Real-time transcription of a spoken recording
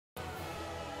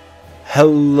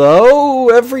Hello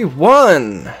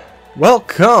everyone!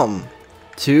 Welcome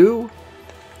to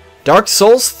Dark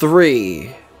Souls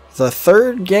 3, the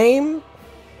third game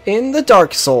in the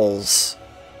Dark Souls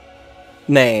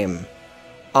name.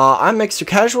 I'm Mixter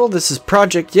Casual, this is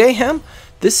Project Yayhem,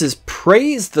 this is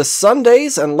Praise the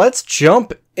Sundays, and let's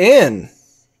jump in!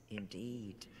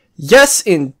 Indeed. Yes,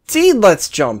 indeed, let's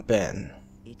jump in!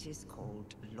 It is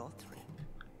called Lothric,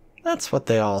 That's what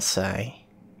they all say.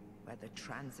 where the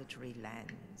transitory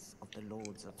lands of the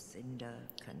Lords of Cinder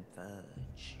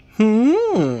converge.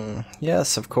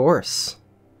 Yes, of course.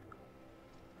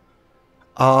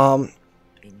 So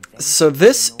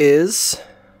this is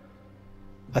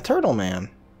a turtle man.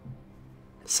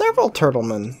 Several turtle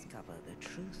men. Discover the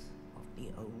truth of the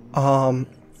old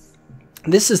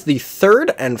This is the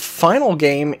third and final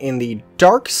game in the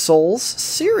Dark Souls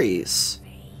series.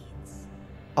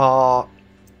 and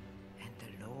the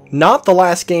Lord Not the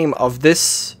last game of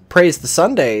this Praise the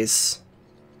Sundays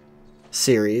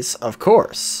series, of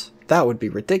course. That would be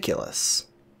ridiculous.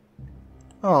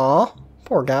 Aw,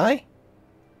 poor guy.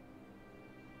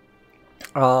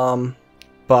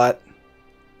 But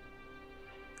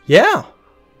yeah,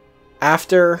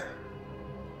 after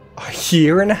a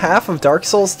year and a half of Dark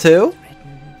Souls 2,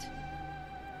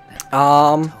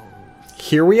 threatened,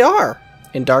 here we are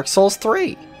in Dark Souls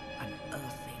 3. unearthing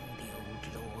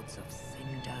the old Lords of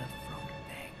Cinder from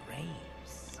their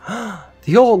graves.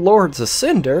 The old Lords of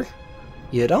Cinder?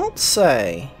 You don't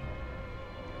say.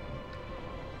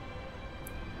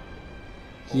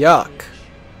 Yuck.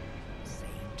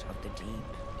 Saint of the deep,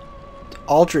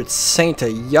 Aldrich Saint of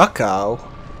Yucko.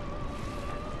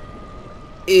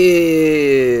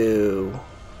 Ew.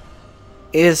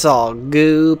 It's all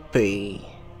goopy.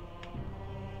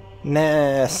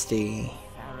 Nasty.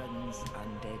 Farron's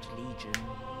undead legion,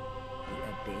 the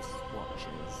Abyss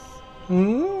Watchers.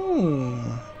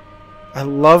 I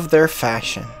love their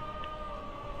fashion.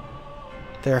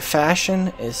 Their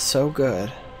fashion is so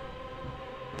good.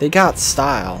 They got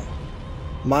style.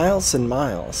 Miles and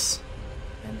miles.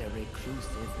 And the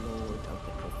reclusive lord of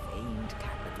the profaned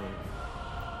capital.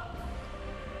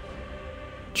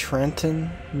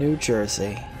 Trenton, New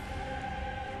Jersey.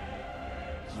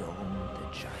 Yon the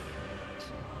giant.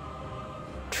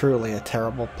 Truly a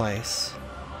terrible place.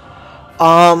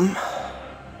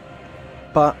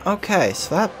 But okay,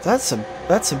 so that's a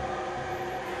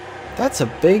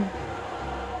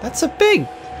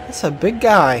big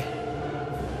guy.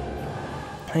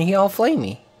 And he all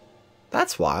flamey.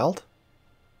 That's wild.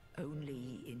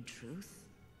 Only in truth,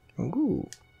 Ooh,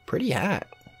 pretty hat.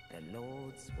 the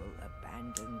lords will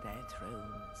abandon their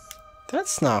thrones.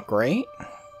 That's not great.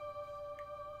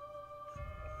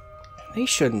 They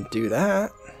shouldn't do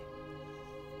that.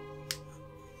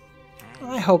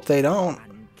 I hope they don't.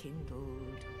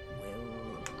 Unkindled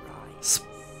will rise.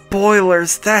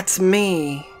 Spoilers, that's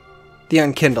me. The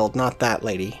Unkindled, not that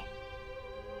lady.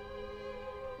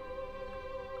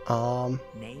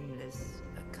 Nameless,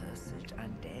 accursed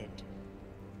undead,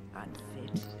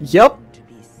 unfit Yep, to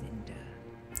be cinder.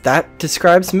 that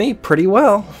describes me pretty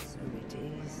well. So it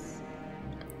is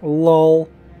Lol.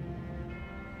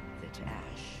 that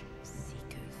ash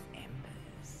seeketh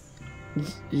embers.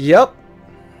 Yep.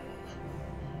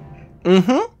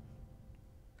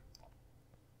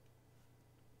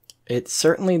 It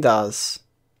certainly does.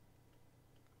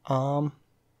 Hello?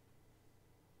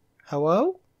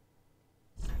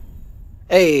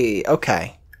 Hey,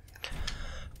 okay.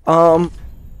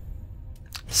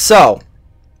 So,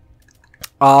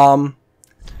 I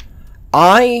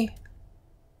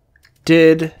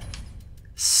did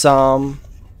some,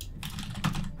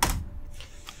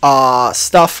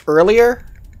 stuff earlier.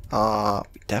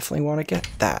 We definitely want to get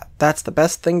that. That's the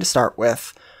best thing to start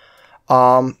with.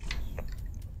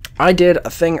 I did a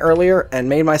thing earlier and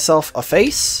made myself a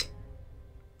face,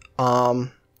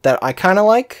 that I kind of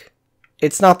like.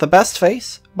 It's not the best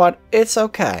face, but it's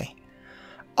okay.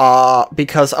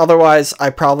 Because otherwise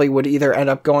I probably would either end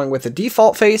up going with a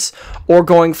default face or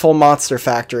going full Monster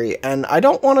Factory, and I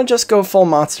don't want to just go full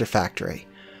Monster Factory.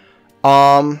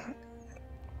 But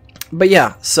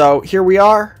yeah, so here we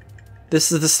are.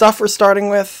 This is the stuff we're starting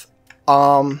with.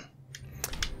 And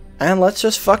let's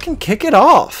just fucking kick it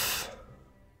off.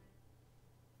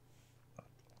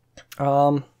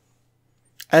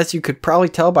 As you could probably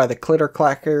tell by the clicker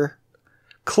clacker,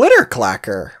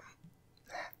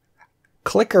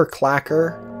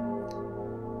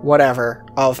 whatever,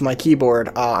 of my keyboard,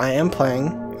 I am playing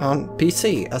on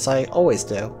PC, as I always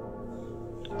do.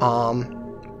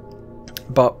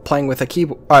 But playing with a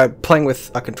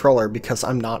controller because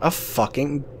I'm not a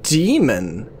fucking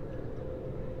demon.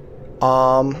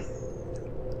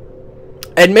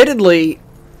 Admittedly,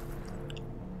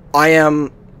 I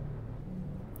am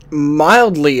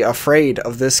mildly afraid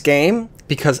of this game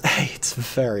because A, it's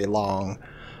very long.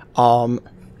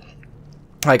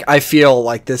 Like, I feel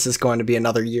like this is going to be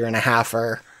another year and a half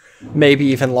or maybe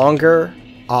even longer.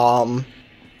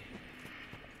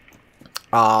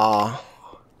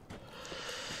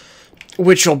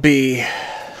 Which will be,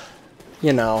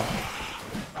 you know,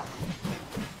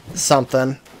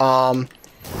 something.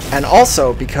 And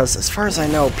also because, as far as I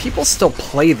know, people still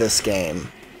play this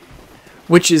game.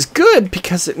 Which is good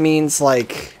because it means,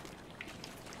 like,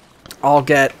 I'll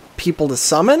get people to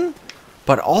summon,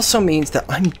 but also means that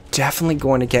I'm definitely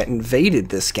going to get invaded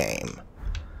this game.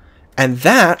 And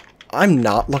that I'm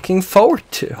not looking forward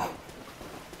to.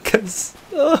 Because,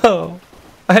 oh,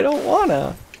 I don't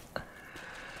wanna.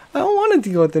 I don't want to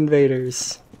deal with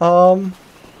invaders. I'm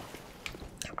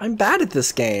bad at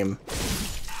this game.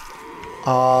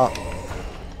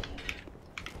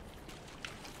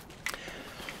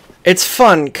 It's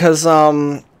fun, because,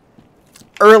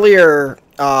 earlier,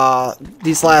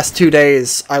 these last 2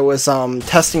 days, I was,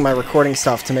 testing my recording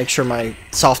stuff to make sure my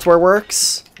software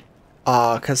works.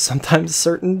 Because sometimes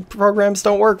certain programs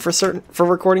don't work for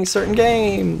recording certain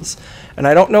games. And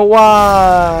I don't know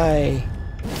why.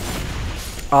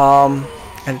 And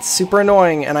it's super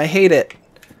annoying, and I hate it.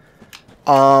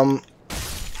 But,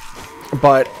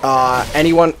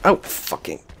 anyone... Oh,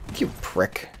 fucking... You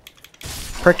prick.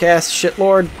 Prick-ass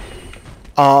shitlord.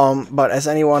 But as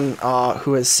anyone,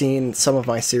 who has seen some of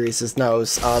my series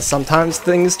knows, sometimes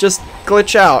things just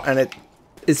glitch out, and it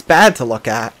is bad to look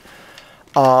at.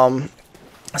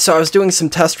 So I was doing some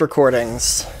test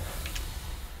recordings.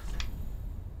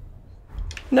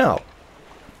 No.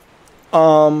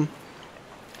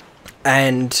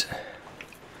 And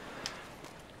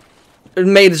it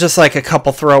made just like a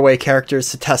couple throwaway characters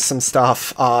to test some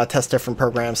stuff, test different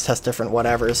programs, test different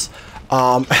whatevers.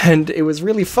 And it was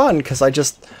really fun because I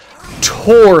just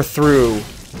tore through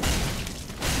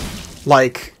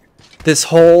like this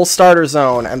whole starter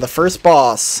zone and the first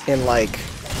boss in like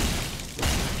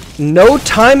no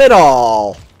time at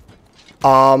all.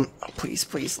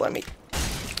 Please let me.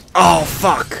 Oh,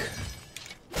 fuck.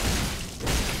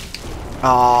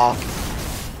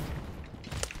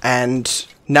 And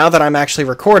now that I'm actually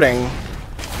recording,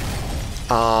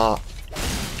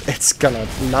 it's gonna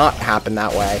not happen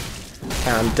that way.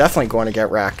 And I'm definitely going to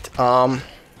get wrecked. Whoop!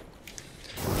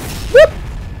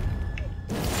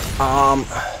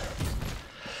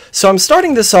 So I'm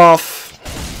starting this off,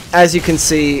 as you can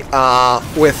see,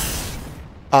 with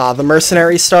the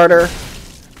Mercenary starter.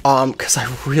 Because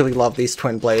I really love these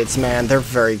twin blades, man. They're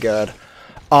very good.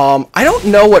 I don't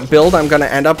know what build I'm going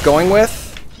to end up going with.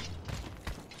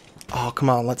 Oh, come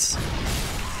on, let's...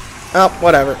 Oh,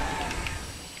 whatever.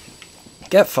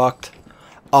 Get fucked.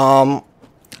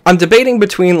 I'm debating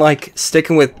between, like,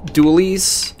 sticking with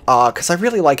dualies, because I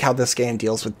really like how this game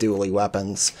deals with dualie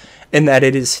weapons, in that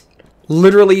it is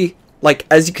literally, like,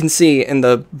 as you can see in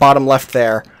the bottom left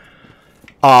there,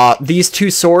 these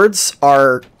two swords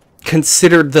are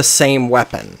considered the same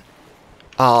weapon.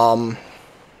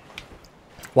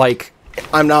 Like,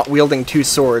 I'm not wielding two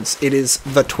swords, it is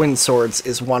the twin swords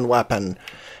is one weapon,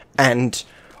 and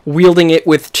wielding it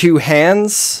with two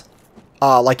hands,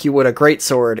 like you would a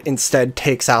greatsword, instead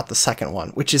takes out the second one,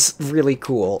 which is really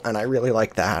cool, and I really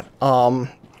like that. But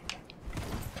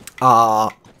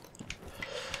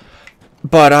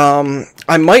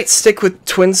I might stick with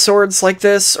twin swords like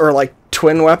this, or like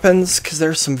twin weapons, because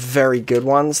there's some very good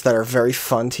ones that are very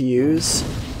fun to use.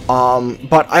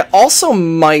 But I also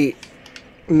might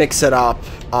mix it up,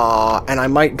 and I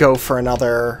might go for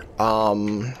another,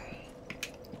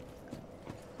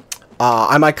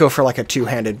 I might go for like a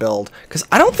two-handed build, because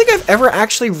I don't think I've ever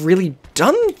actually really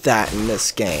done that in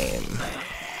this game.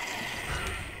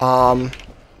 I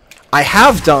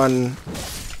have done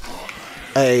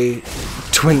a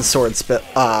twin sword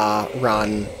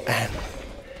run, and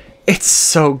it's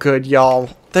so good,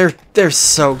 y'all. They're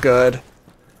so good.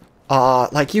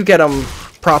 Like, you get them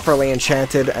properly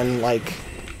enchanted and, like,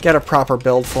 get a proper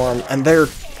build for them, and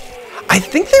I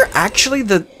think they're actually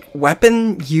the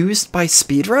weapon used by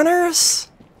speedrunners?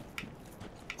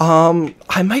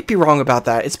 I might be wrong about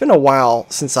that. It's been a while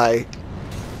since I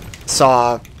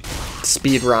saw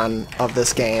speedrun of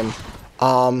this game.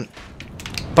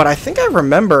 But I think I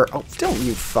remember... Oh, don't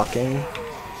you fucking...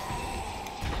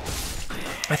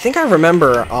 I think I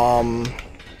remember,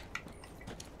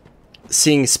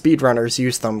 seeing speedrunners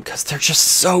use them, because they're just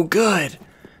so good!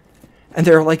 And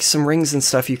there are, like, some rings and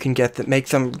stuff you can get that make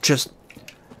them just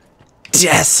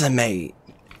decimate.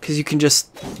 Because you can just...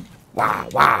 Wah,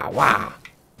 wah, wah.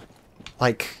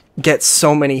 Like, get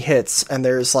so many hits, and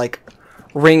there's like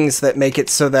rings that make it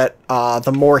so that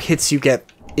the more hits you get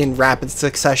in rapid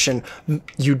succession,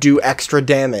 you do extra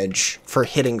damage for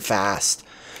hitting fast.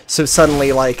 So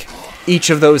suddenly, like, each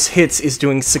of those hits is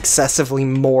doing successively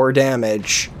more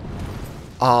damage.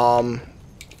 And...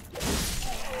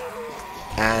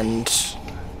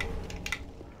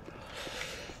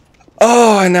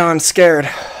 oh, and now I'm scared.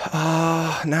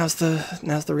 Now's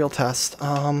the real test.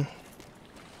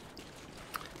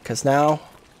 Because now...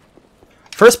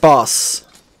 first boss.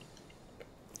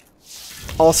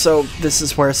 Also, this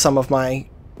is where some of my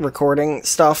recording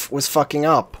stuff was fucking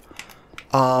up.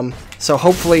 So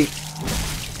hopefully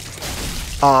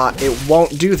it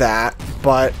won't do that,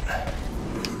 but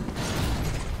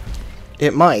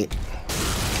it might.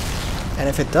 And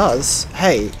if it does,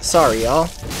 hey, sorry y'all.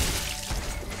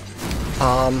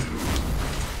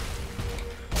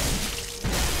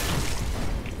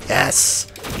 Yes.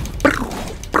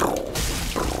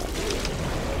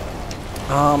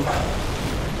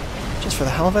 Just for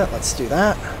the hell of it, let's do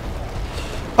that.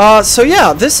 So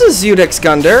yeah, this is Udex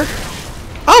Gunder.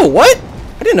 Oh, what?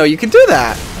 I didn't know you could do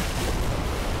that.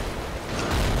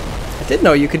 I didn't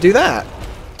know you could do that.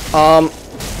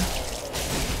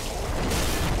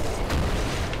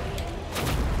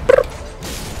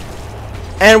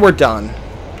 And we're done.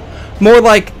 More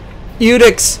like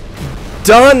Udex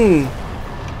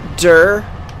Dunder.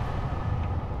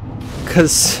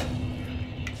 'Cause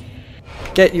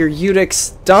get your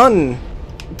Udex done,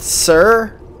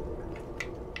 sir.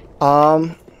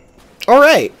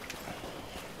 Alright.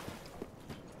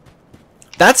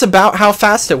 That's about how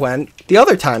fast it went the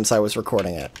other times I was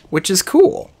recording it, which is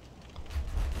cool.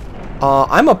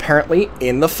 I'm apparently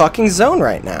in the fucking zone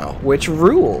right now, which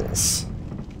rules.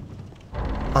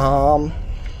 But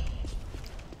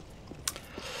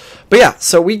yeah,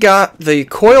 so we got the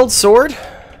coiled sword,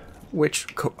 which,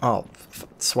 oh,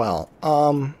 swell.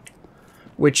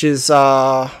 Which is,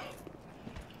 what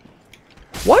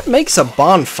makes a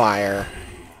bonfire?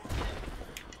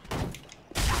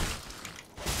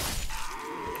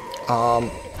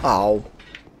 Oh,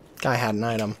 guy had an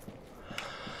item.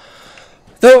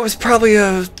 Though it was probably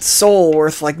a soul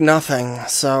worth like nothing,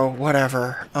 so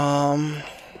whatever.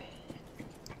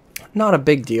 Not a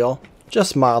big deal,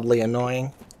 just mildly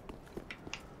annoying.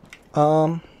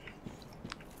 Okay,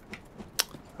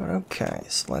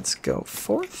 so let's go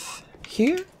forth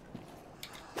here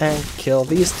and kill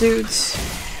these dudes.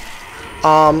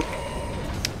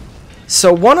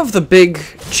 So one of the big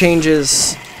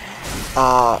changes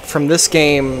from this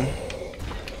game,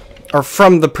 or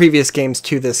from the previous games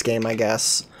to this game, I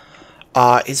guess,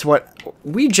 is what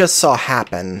we just saw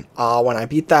happen when I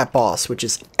beat that boss, which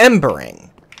is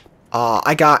embering.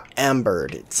 I got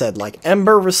embered. It said, like,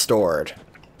 ember restored.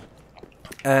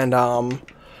 And,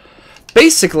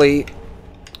 basically,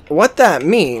 what that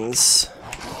means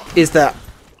is that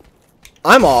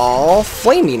I'm all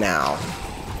flamey now.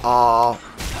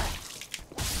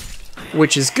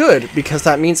 Which is good, because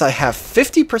that means I have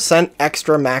 50%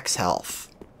 extra max health.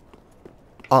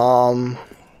 And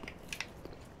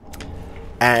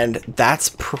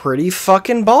that's pretty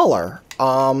fucking baller.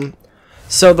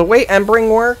 So the way embering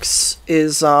works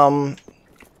is,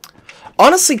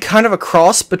 honestly kind of a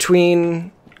cross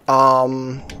between,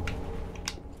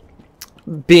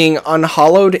 being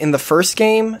unhollowed in the first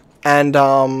game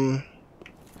and,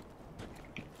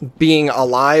 being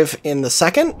alive in the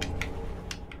second.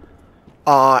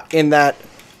 In that,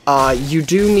 you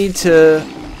do need to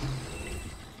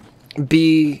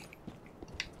be...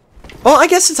 well, I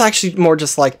guess it's actually more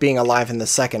just like being alive in the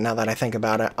second, now that I think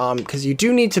about it. Because you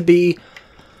do need to be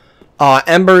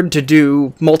embered to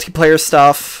do multiplayer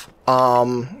stuff.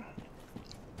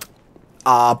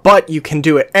 But you can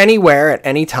do it anywhere at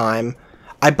any time.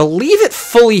 I believe it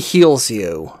fully heals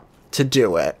you to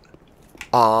do it.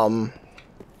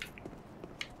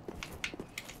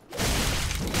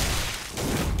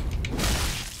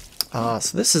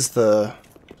 So this is the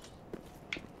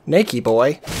Nakey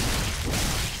boy.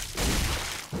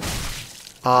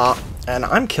 And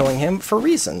I'm killing him for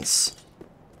reasons.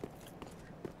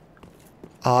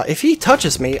 If he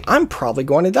touches me, I'm probably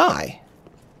going to die.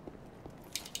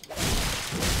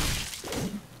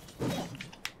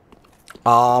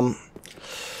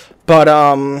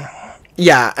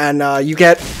 Yeah, and, you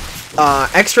get,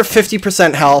 extra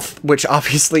 50% health, which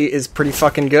obviously is pretty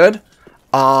fucking good.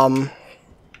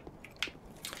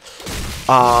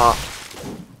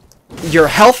 Your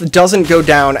health doesn't go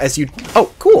down as you...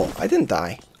 oh, cool, I didn't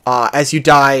die. As you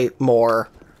die more,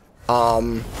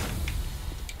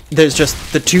 there's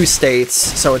just the two states,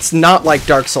 so it's not like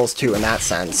Dark Souls 2 in that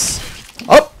sense.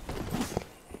 Oh!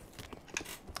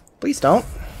 Please don't.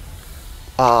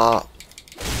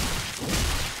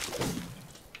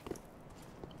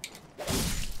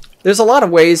 There's a lot of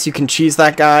ways you can cheese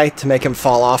that guy to make him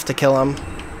fall off to kill him.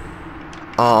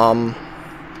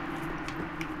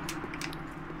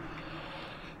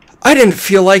 I didn't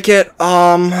feel like it.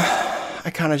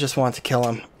 I kind of just wanted to kill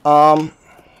him.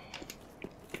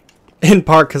 In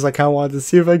part because I kind of wanted to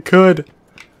see if I could.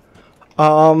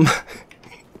 But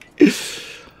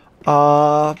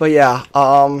yeah,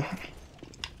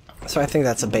 so I think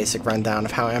that's a basic rundown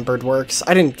of how Embered works.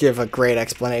 I didn't give a great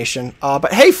explanation.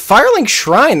 But hey, Firelink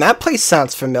Shrine, that place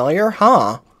sounds familiar,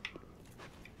 huh?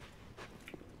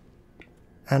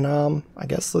 And, I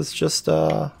guess let's just,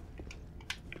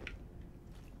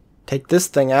 take this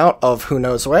thing out of who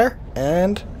knows where,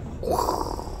 and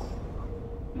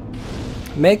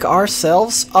make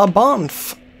ourselves a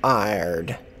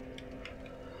bonfire.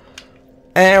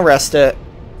 And rest it.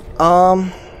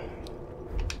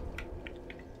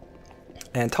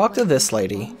 And talk to this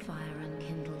lady.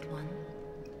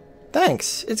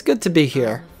 Thanks, it's good to be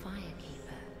here.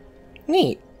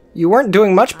 Neat. You weren't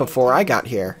doing much before I got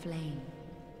here.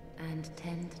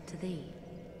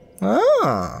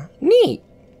 Ah, neat.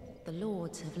 The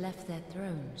lords have left their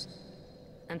thrones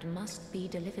and must be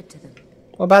delivered to them.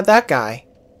 What about that guy?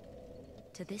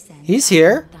 To this end, he's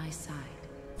here. thy side.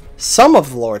 Some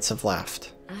of the lords have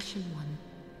left. Ashen One,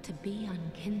 to be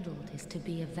unkindled is to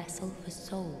be a vessel for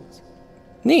souls.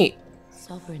 Neat.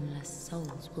 Sovereignless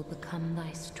souls will become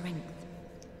thy strength.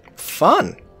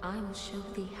 Fun. I will show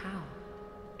thee how.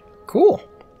 Cool.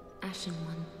 Ashen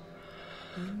One.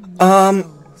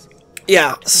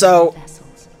 Yeah, so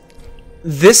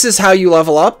this is how you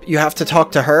level up. You have to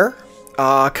talk to her.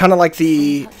 Kind of like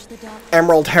the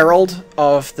Emerald Herald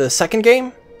of the second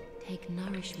game.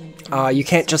 You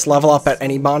can't just level up at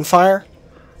any bonfire.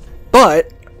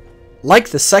 But, like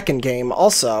the second game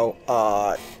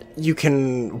also, you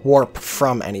can warp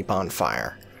from any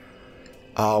bonfire.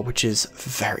 Which is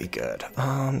very good.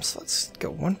 So let's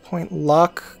go 1 point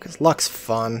luck, because luck's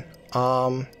fun.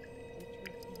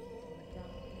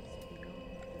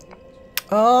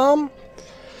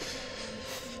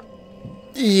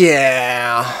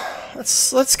 Yeah.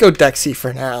 Let's go Dexy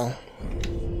for now.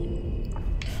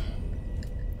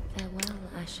 Farewell,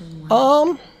 Ashen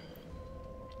One.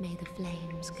 May the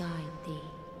flames guide thee.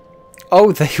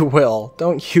 Oh, they will.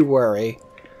 Don't you worry.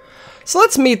 So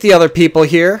let's meet the other people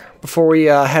here before we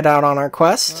head out on our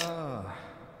quest. Ah,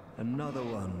 another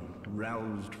one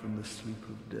roused from the sleep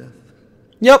of death.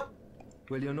 Yep.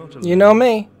 Well, you're not alone. You know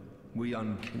me. We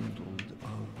unkindled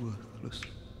are worthless.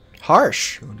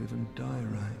 Harsh. Can't even die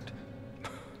right.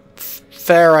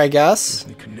 Fair, I guess.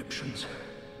 Give me conniptions.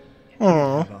 Hmm.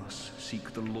 Let us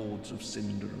seek the lords of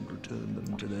Cinder and return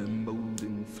them to their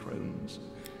moulding thrones.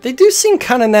 They do seem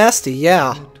kind of nasty,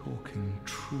 yeah. We're talking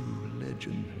true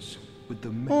legends with the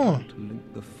metal to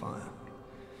link the fire.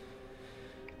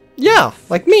 Yeah,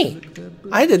 like me.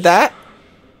 I did that.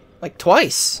 Like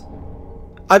twice.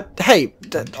 Hey,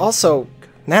 also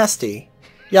nasty.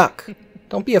 Yuck.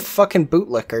 Don't be a fucking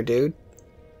bootlicker, dude.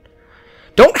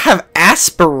 Don't have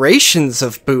aspirations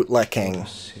of bootlicking.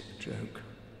 Sick joke.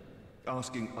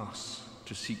 Asking us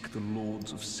to seek the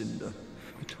lords of Cinder.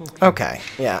 Okay,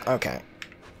 yeah, okay.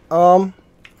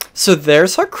 So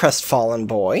there's our crestfallen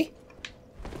boy.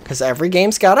 Because every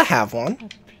game's gotta have one. A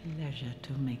pleasure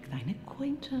to make thine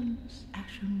acquaintance,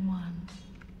 Ashen One.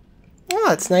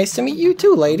 Oh, it's nice to meet you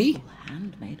too, lady.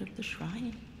 Handmaid of the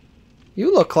shrine.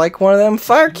 You look like one of them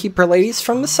firekeeper ladies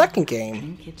from the second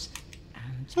game. Trinkets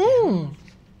and spells.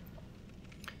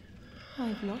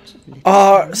 I've lots of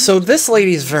little So this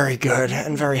lady's very good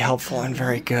and very helpful and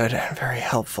very good and very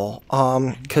helpful.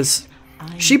 Because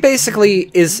she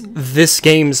basically is this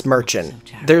game's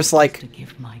merchant. There's like to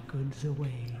give my goods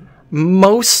away.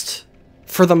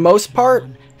 for the most part,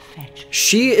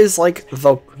 she is like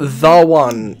the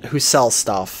one who sells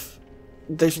stuff.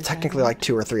 There's technically like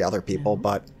 2 or 3 other people,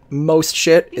 but most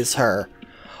shit is her.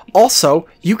 Also,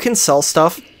 you can sell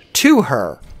stuff to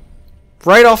her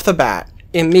right off the bat,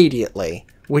 immediately,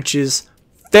 which is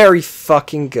very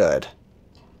fucking good.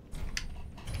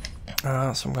 So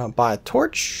I'm gonna buy a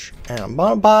torch, and I'm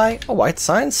gonna buy a white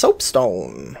sign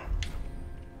soapstone.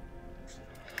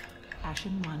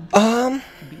 Ashen One.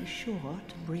 Be sure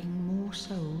to bring more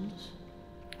souls.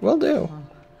 Will do.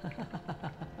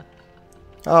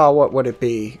 Oh, what would it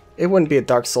be? It wouldn't be a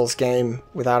Dark Souls game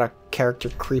without a character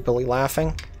creepily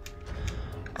laughing.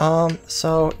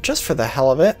 So just for the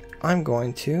hell of it, I'm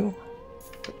going to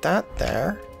put that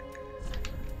there.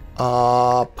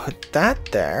 Put that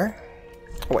there.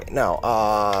 Oh, wait, no,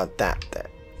 that there.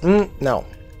 No.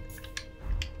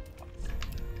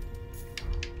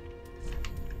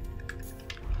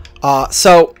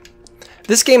 So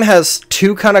this game has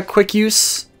two kind of quick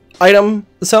use item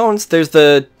zones. There's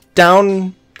the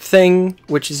down thing,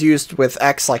 which is used with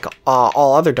X like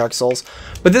all other Dark Souls.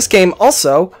 But this game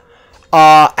also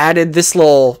added this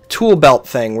little tool belt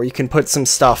thing where you can put some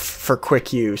stuff for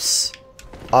quick use,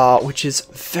 which is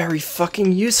very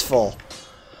fucking useful.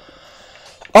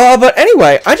 But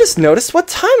anyway, I just noticed what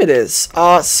time it is.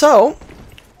 So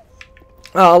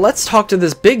let's talk to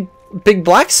this big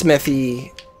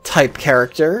blacksmithy type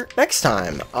character next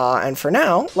time. And for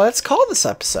now, let's call this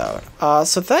episode.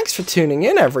 So thanks for tuning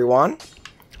in, everyone.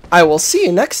 I will see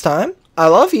you next time. I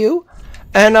love you.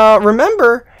 And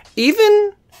remember,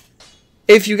 even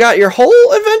if you got your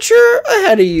whole adventure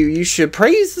ahead of you, you should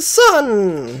praise the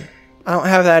sun. I don't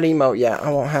have that emote yet.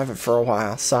 I won't have it for a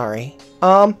while. Sorry.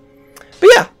 But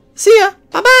yeah, see ya.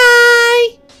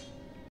 Bye-bye.